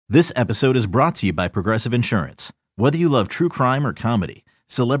This episode is brought to you by Progressive Insurance. Whether you love true crime or comedy,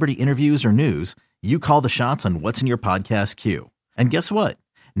 celebrity interviews or news, you call the shots on what's in your podcast queue. And guess what?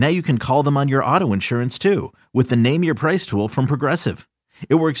 Now you can call them on your auto insurance too with the Name Your Price tool from Progressive.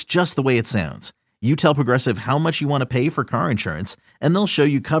 It works just the way it sounds. You tell Progressive how much you want to pay for car insurance, and they'll show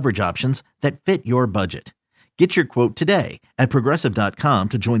you coverage options that fit your budget. Get your quote today at Progressive.com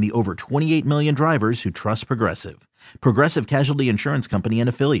to join the over 28 million drivers who trust Progressive. Progressive Casualty Insurance Company and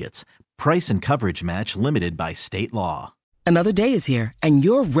Affiliates. Price and coverage match limited by state law. Another day is here, and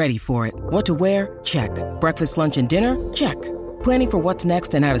you're ready for it. What to wear? Check. Breakfast, lunch, and dinner? Check. Planning for what's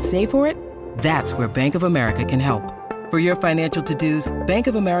next and how to save for it? That's where Bank of America can help. For your financial to-dos, Bank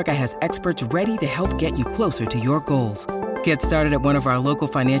of America has experts ready to help get you closer to your goals. Get started at one of our local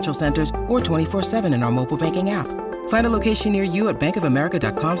financial centers or 24/7 in our mobile banking app. Find a location near you at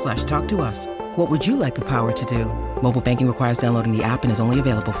bankofamerica.com/talktous. What would you like the power to do? Mobile banking requires downloading the app and is only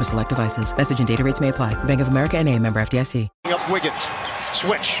available for select devices. Message and data rates may apply. Bank of America N.A., member FDIC. Up Wiggins.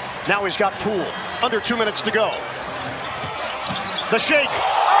 Switch. Now he's got Poole. Under 2 minutes to go. The shake.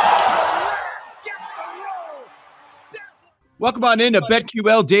 Welcome on into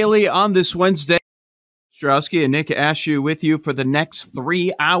BetQL Daily on this Wednesday. Strowski and Nick Ashew with you for the next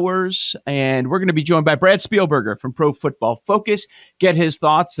 3 hours. And we're going to be joined by Brad Spielberger from Pro Football Focus. Get his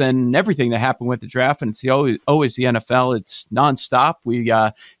thoughts and everything that happened with the draft. And it's always the NFL. It's nonstop. We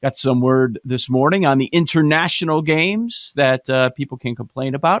got some word this morning on the international games that people can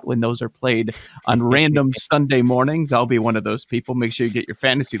complain about when those are played on random Sunday mornings. I'll be one of those people. Make sure you get your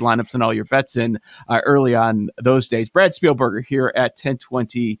fantasy lineups and all your bets in early on those days. Brad Spielberger here at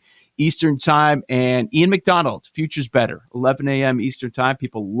 10:20 Eastern Time, and Ian McDonald, Futures Better, 11 a.m. Eastern Time.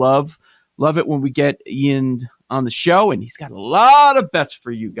 People love it when we get Ian on the show, and he's got a lot of bets for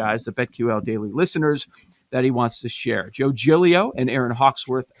you guys, the BetQL Daily listeners, that he wants to share. Joe Giglio and Aaron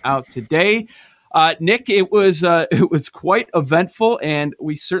Hawksworth out today. Nick, it was quite eventful, and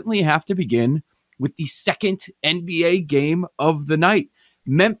we certainly have to begin with the second NBA game of the night.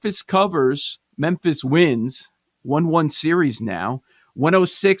 Memphis covers, Memphis wins, 1-1 series now.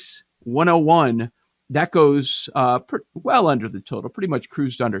 106-101, that goes well under the total, pretty much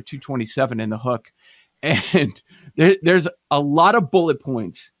cruised under 227 in the hook. And there's a lot of bullet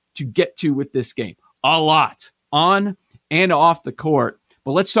points to get to with this game, a lot on and off the court.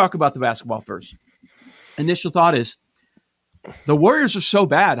 But let's talk about the basketball first. Initial thought is the Warriors are so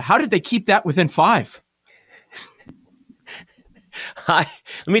bad. How did they keep that within 5? Let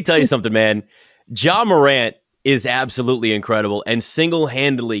me tell you something, man. Ja Morant is absolutely incredible and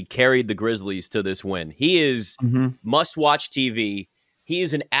single-handedly carried the Grizzlies to this win. He is must-watch TV. He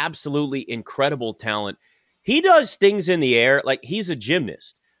is an absolutely incredible talent. He does things in the air like he's a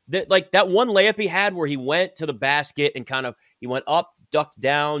gymnast. That one layup he had where he went to the basket and he went up, ducked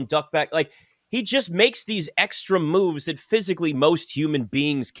down, ducked back. Like, he just makes these extra moves that physically most human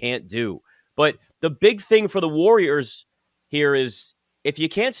beings can't do. But the big thing for the Warriors here is if you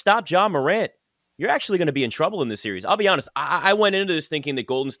can't stop Ja Morant, you're actually going to be in trouble in this series. I'll be honest. I went into this thinking that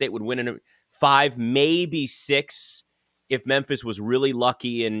Golden State would win in 5, maybe 6, if Memphis was really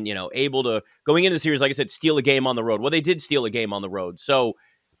lucky and, able to, going into the series, like I said, steal a game on the road. Well, they did steal a game on the road. So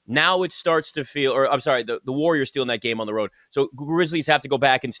now it starts to feel, or I'm sorry, the Warriors stealing that game on the road. So Grizzlies have to go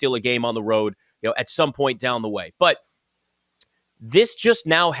back and steal a game on the road, at some point down the way. But this just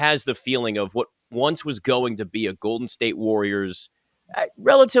now has the feeling of what once was going to be a Golden State Warriors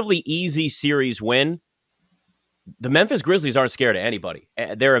relatively easy series win. The Memphis Grizzlies aren't scared of anybody.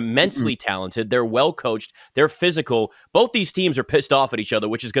 They're immensely talented. They're well coached. They're physical. Both these teams are pissed off at each other,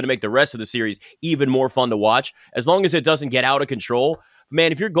 which is going to make the rest of the series even more fun to watch. As long as it doesn't get out of control.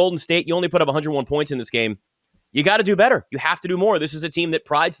 Man, if you're Golden State, you only put up 101 points in this game. You got to do better. You have to do more. This is a team that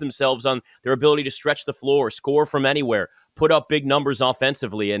prides themselves on their ability to stretch the floor, score from anywhere, put up big numbers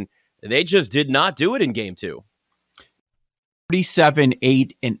offensively, and they just did not do it in Game 2.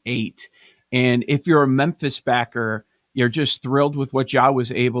 37-8-8. And if you're a Memphis backer, you're just thrilled with what Ja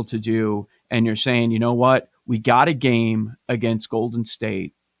was able to do. And you're saying, you know what? We got a game against Golden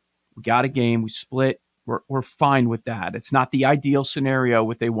State. We got a game. We split. We're fine with that. It's not the ideal scenario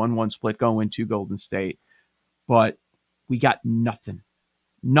with a 1-1 split going to Golden State. But we got nothing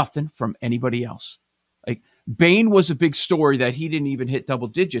from anybody else. Like, Bane was a big story that he didn't even hit double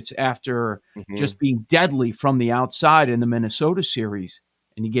digits after just being deadly from the outside in the Minnesota series,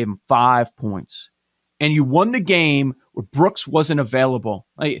 and you gave him 5 points. And you won the game where Brooks wasn't available.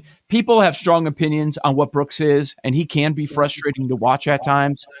 Like, people have strong opinions on what Brooks is, and he can be frustrating to watch at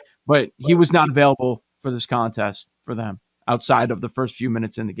times, but he was not available for this contest for them outside of the first few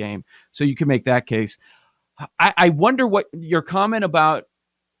minutes in the game. So you can make that case. I wonder what your comment about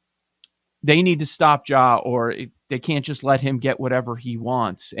they need to stop Ja, or they can't just let him get whatever he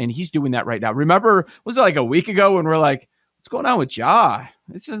wants. And he's doing that right now. Remember, was it like a week ago when we're like, what's going on with Ja?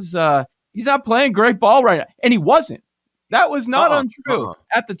 This is he's not playing great ball right now. And he wasn't. That was not untrue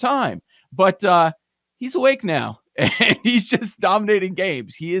at the time. But he's awake now. And he's just dominating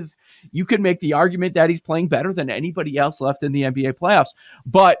games. You could make the argument that he's playing better than anybody else left in the NBA playoffs.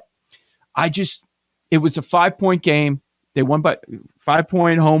 But it was a 5-point game. They won by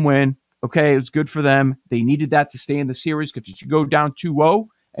 5-point home win. Okay, it was good for them. They needed that to stay in the series, because if you go down 2-0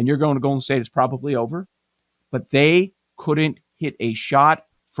 and you're going to Golden State, it's probably over. But they couldn't hit a shot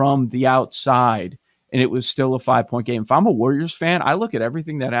from the outside, and it was still a 5-point game. If I'm a Warriors fan, I look at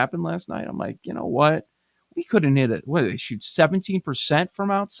everything that happened last night. I'm like, you know what? We couldn't hit it. What did they shoot? 17%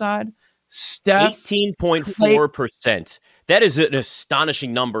 from outside? Steph 18.4%. That is an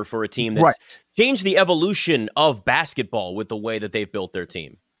astonishing number for a team that's changed the evolution of basketball with the way that they've built their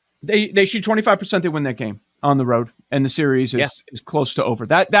team. They shoot 25%. They win that game on the road, and the series is close to over.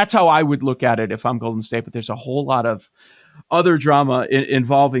 That's how I would look at it if I'm Golden State. But there's a whole lot of other drama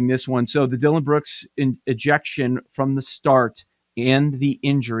involving this one. So the Dillon Brooks ejection from the start and the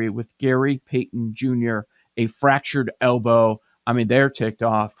injury with Gary Payton Jr., a fractured elbow. I mean, they're ticked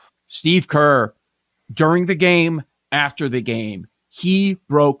off. Steve Kerr, during the game, after the game, he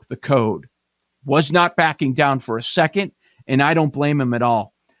broke the code. Was not backing down for a second, and I don't blame him at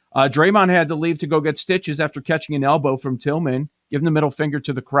all. Draymond had to leave to go get stitches after catching an elbow from Tillman, giving the middle finger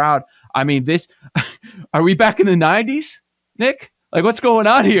to the crowd. I mean, are we back in the 90s, Nick? Like, what's going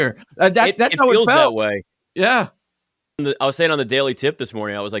on here? That's how it felt. That way. Yeah. I was saying on the Daily Tip this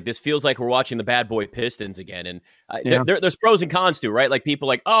morning, I was like, this feels like we're watching the bad boy Pistons again. And there's pros and cons to, right? Like, people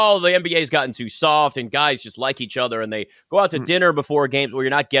like, oh, the NBA's gotten too soft and guys just like each other and they go out to dinner before games. Well,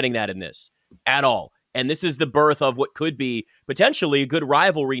 you're not getting that in this at all. And this is the birth of what could be potentially a good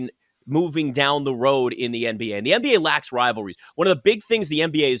rivalry moving down the road in the NBA. And the NBA lacks rivalries. One of the big things the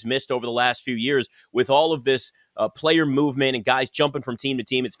NBA has missed over the last few years with all of this player movement and guys jumping from team to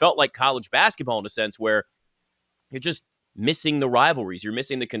team, it's felt like college basketball in a sense where you're just missing the rivalries. You're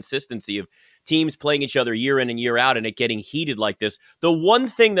missing the consistency of teams playing each other year in and year out and it getting heated like this. The one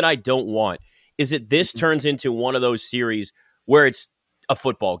thing that I don't want is that this turns into one of those series where it's a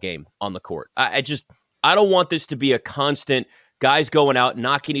football game on the court. I don't want this to be a constant guys going out,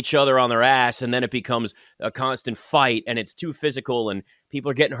 knocking each other on their ass, and then it becomes a constant fight, and it's too physical, and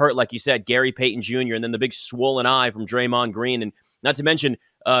people are getting hurt, like you said, Gary Payton Jr., and then the big swollen eye from Draymond Green, and not to mention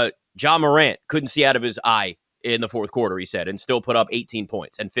Ja Morant couldn't see out of his eye in the fourth quarter, he said, and still put up 18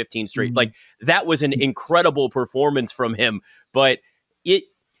 points and 15 straight. Mm-hmm. Like, that was an incredible performance from him, but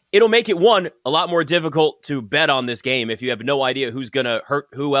it'll make it, a lot more difficult to bet on this game if you have no idea who's going to hurt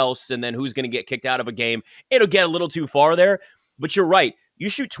who else and then who's going to get kicked out of a game. It'll get a little too far there, but you're right. You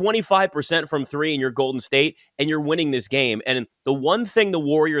shoot 25% from three in your Golden State, and you're winning this game. And the one thing the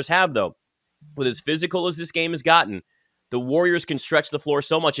Warriors have, though, with as physical as this game has gotten, the Warriors can stretch the floor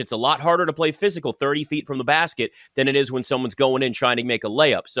so much, it's a lot harder to play physical 30 feet from the basket than it is when someone's going in trying to make a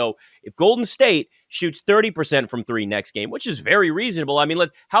layup. So if Golden State shoots 30% from three next game, which is very reasonable, I mean,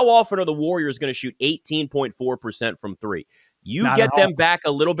 how often are the Warriors going to shoot 18.4% from three? You Not get them back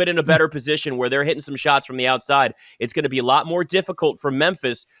a little bit in a better position where they're hitting some shots from the outside. It's going to be a lot more difficult for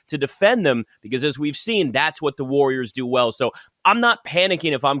Memphis to defend them because, as we've seen, that's what the Warriors do well. So I'm not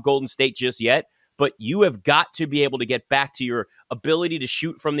panicking if I'm Golden State just yet, but you have got to be able to get back to your ability to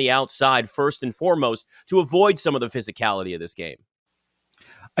shoot from the outside first and foremost to avoid some of the physicality of this game.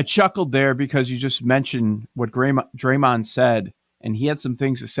 I chuckled there because you just mentioned what Draymond said, and he had some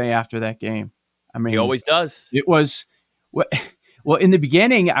things to say after that game. I mean, he always does. It was... Well, in the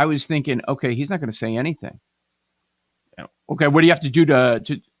beginning, I was thinking, okay, he's not going to say anything. Okay, what do you have to do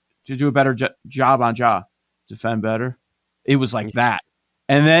to do a better job on Ja? Defend better? It was like that.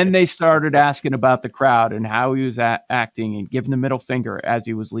 And then they started asking about the crowd and how he was acting and giving the middle finger as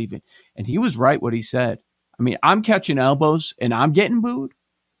he was leaving. And he was right what he said. I mean, I'm catching elbows and I'm getting booed.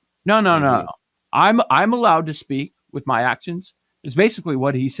 No. I'm allowed to speak with my actions. It's basically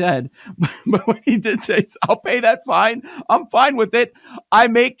what he said. But what he did say is, I'll pay that fine. I'm fine with it. I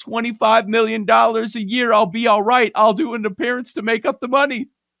make $25 million a year. I'll be all right. I'll do an appearance to make up the money.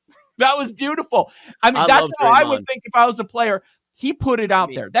 That was beautiful. I mean, that's how I would think if I was a player. He put it out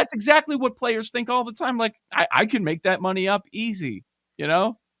there. That's exactly what players think all the time. Like, I can make that money up easy, you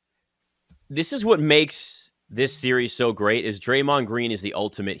know? This is what makes this series so great is Draymond Green is the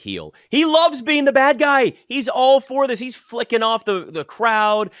ultimate heel. He loves being the bad guy. He's all for this. He's flicking off the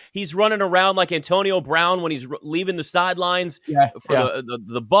crowd. He's running around like Antonio Brown when he's leaving the sidelines for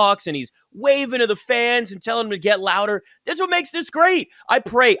the Bucks, and he's waving to the fans and telling them to get louder. That's what makes this great. I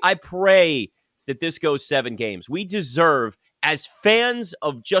pray that this goes 7 games. We deserve, as fans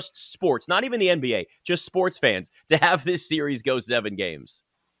of just sports, not even the NBA, just sports fans, to have this series go 7 games.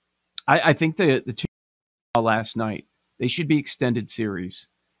 I think the two last night, they should be extended series.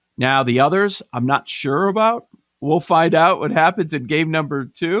 Now, the others, I'm not sure about. We'll find out what happens in game number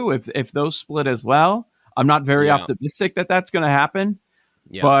 2 if those split as well. I'm not very optimistic that that's going to happen.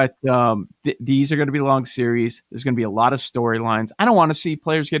 Yeah. But these are going to be long series. There's going to be a lot of storylines. I don't want to see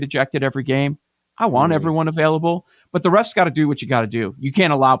players get ejected every game. I want everyone available, but the refs got to do what you got to do. You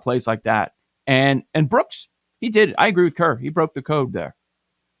can't allow plays like that. And Brooks, he did. I agree with Kerr. He broke the code there.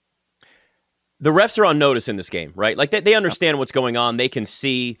 The refs are on notice in this game, right? Like they understand what's going on. They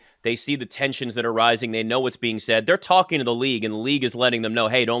see the tensions that are rising. They know what's being said. They're talking to the league, and the league is letting them know,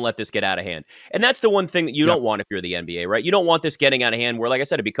 hey, don't let this get out of hand. And that's the one thing that you don't want if you're the NBA, right? You don't want this getting out of hand where, like I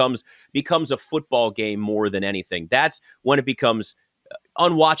said, it becomes a football game more than anything. That's when it becomes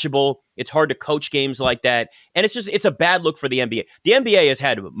unwatchable. It's hard to coach games like that. And it's a bad look for the NBA. The NBA has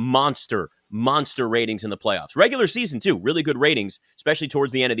had monster ratings in the playoffs. Regular season, too, really good ratings, especially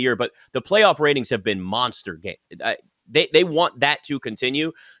towards the end of the year. But the playoff ratings have been monster game. They want that to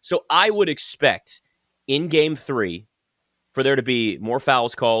continue. So I would expect in game 3 for there to be more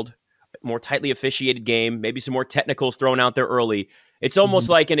fouls called, more tightly officiated game, maybe some more technicals thrown out there early. It's almost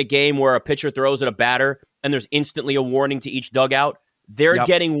like in a game where a pitcher throws at a batter and there's instantly a warning to each dugout. They're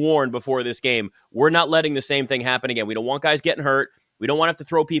getting warned before this game. We're not letting the same thing happen again. We don't want guys getting hurt. We don't want to have to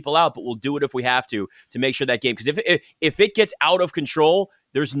throw people out, but we'll do it if we have to make sure that game. Because if it gets out of control,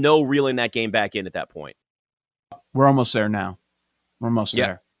 there's no reeling that game back in at that point. We're almost there now. We're almost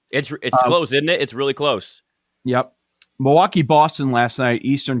there. It's close, isn't it? It's really close. Yep. Milwaukee-Boston last night,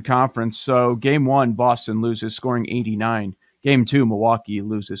 Eastern Conference. So game 1, Boston loses, scoring 89. Game 2, Milwaukee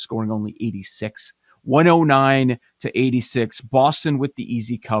loses, scoring only 86. 109-86. Boston with the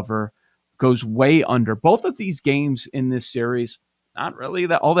easy cover goes way under. Both of these games in this series, not really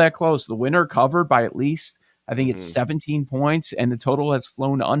all that close. The winner covered by at least, I think it's 17 points, and the total has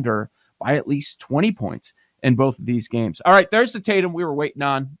flown under by at least 20 points in both of these games. All right, there's the Tatum we were waiting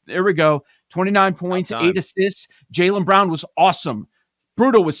on. There we go. 29 points, 8 assists. Jaylen Brown was awesome.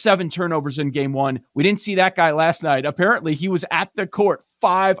 Brutal with 7 turnovers in game 1. We didn't see that guy last night. Apparently, he was at the court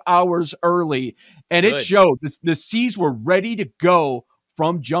 5 hours early, and it showed. The C's were ready to go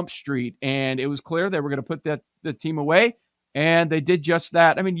from Jump Street, and it was clear they were going to put the team away, and they did just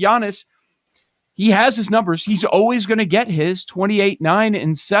that. I mean, Giannis, he has his numbers. He's always going to get his 28, 9,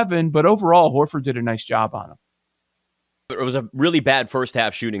 and 7, but overall, Horford did a nice job on him. It was a really bad first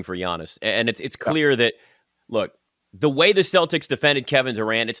half shooting for Giannis, and it's clear that, look, the way the Celtics defended Kevin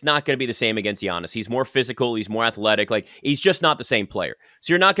Durant, it's not going to be the same against Giannis. He's more physical. He's more athletic. Like, he's just not the same player.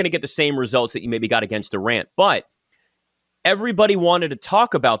 So you're not going to get the same results that you maybe got against Durant. But everybody wanted to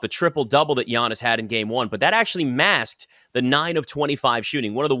talk about the triple-double that Giannis had in game 1, but that actually masked the 9 of 25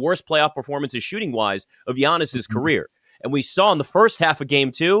 shooting, one of the worst playoff performances shooting-wise of Giannis's career. And we saw in the first half of game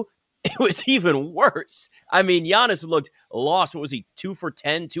 2, it was even worse. I mean, Giannis looked lost. What was he, 2 for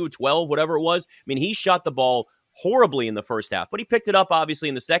 10, 2 of 12, whatever it was? I mean, he shot the ball horribly in the first half, but he picked it up obviously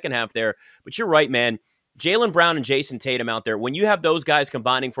in the second half there. But you're right, man. Jaylen Brown and Jason Tatum out there, when you have those guys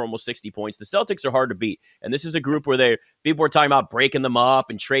combining for almost 60 points, the Celtics are hard to beat. And this is a group where people are talking about breaking them up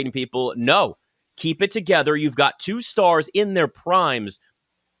and trading people. No, keep it together. You've got 2 stars in their primes.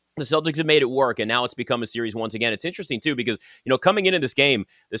 The Celtics have made it work, and now it's become a series once again. It's interesting, too, because, coming into this game,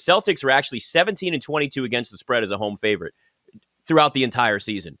 the Celtics were actually 17-22 against the spread as a home favorite throughout the entire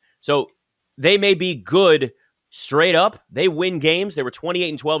season. So they may be good straight up. They win games. They were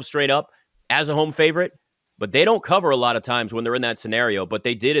 28-12 straight up as a home favorite, but they don't cover a lot of times when they're in that scenario, but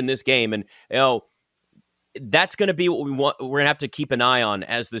they did in this game. And, that's going to be what we want. We're going to have to keep an eye on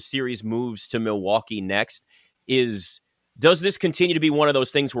as the series moves to Milwaukee next is, does this continue to be one of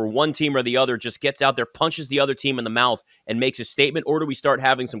those things where one team or the other just gets out there, punches the other team in the mouth and makes a statement, or do we start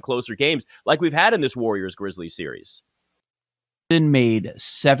having some closer games like we've had in this Warriors-Grizzlies series? Made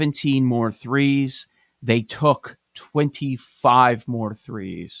 17 more threes. They took 25 more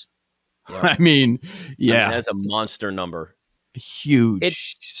threes. Yeah. I mean, that's a monster number. Huge.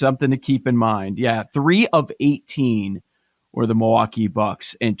 It's something to keep in mind. Yeah, 3 of 18 were the Milwaukee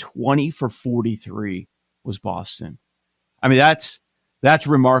Bucks, and 20 for 43 was Boston. I mean, that's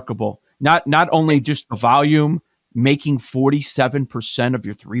remarkable. Not only just the volume, making 47% of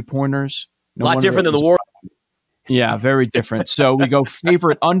your three-pointers. A lot different than the Warriors. Yeah, very different. So we go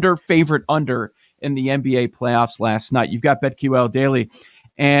favorite under in the NBA playoffs last night. You've got BetQL Daily.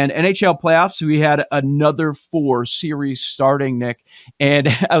 And NHL playoffs, we had another 4 series starting, Nick. And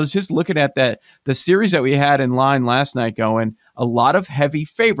I was just looking at the series that we had in line last night going, a lot of heavy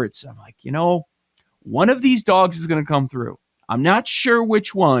favorites. I'm like, one of these dogs is going to come through. I'm not sure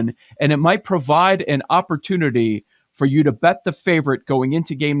which one, and it might provide an opportunity for you to bet the favorite going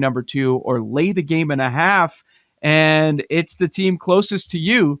into game number 2 or lay the 1.5. And it's the team closest to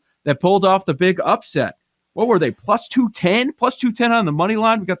you that pulled off the big upset. What were they? Plus 210? Plus 210 on the money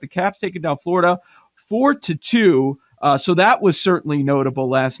line. We got the Caps taking down Florida 4-2. So that was certainly notable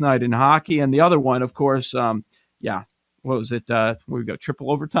last night in hockey. And the other one, of course, what was it? Where we go?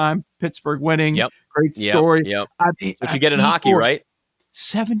 Triple overtime. Pittsburgh winning. Yep. Great story. Yep. That's what you get in hockey, right?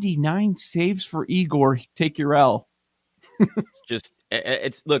 79 saves for Igor. Take your L.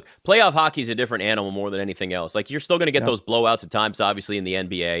 Look, playoff hockey is a different animal more than anything else. Like, you're still going to get those blowouts at times, obviously, in the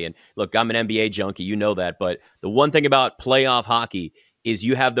NBA. And look, I'm an NBA junkie, you know that. But the one thing about playoff hockey is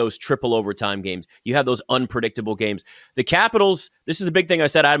you have those triple overtime games. You have those unpredictable games. The Capitals, this is the big thing I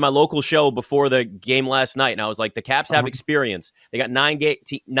said. I had my local show before the game last night, and I was like, the Caps have experience. They got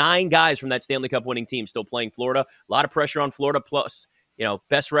 9 guys from that Stanley Cup winning team still playing Florida. A lot of pressure on Florida, plus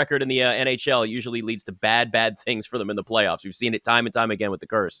best record in the NHL usually leads to bad things for them in the playoffs. We've seen it time and time again with the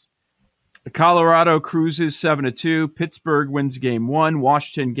curse. Colorado cruises 7-2. Pittsburgh wins game 1.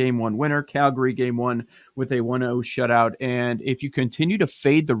 Washington game 1 winner. Calgary game 1 with a 1-0 shutout. And if you continue to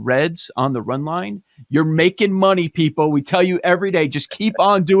fade the Reds on the run line, you're making money, people. We tell you every day, just keep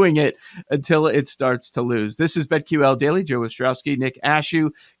on doing it until it starts to lose. This is BetQL Daily. Joe Ostrowski, Nick Ashew.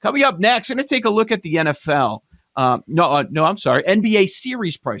 Coming up next, I'm going to take a look at the NFL. I'm sorry. NBA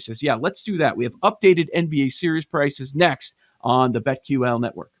series prices. Yeah, let's do that. We have updated NBA series prices next on the BetQL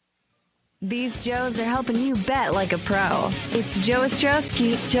network. These Joes are helping you bet like a pro. It's Joe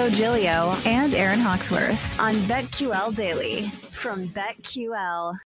Ostrowski, Joe Giglio, and Aaron Hawksworth on BetQL Daily from BetQL.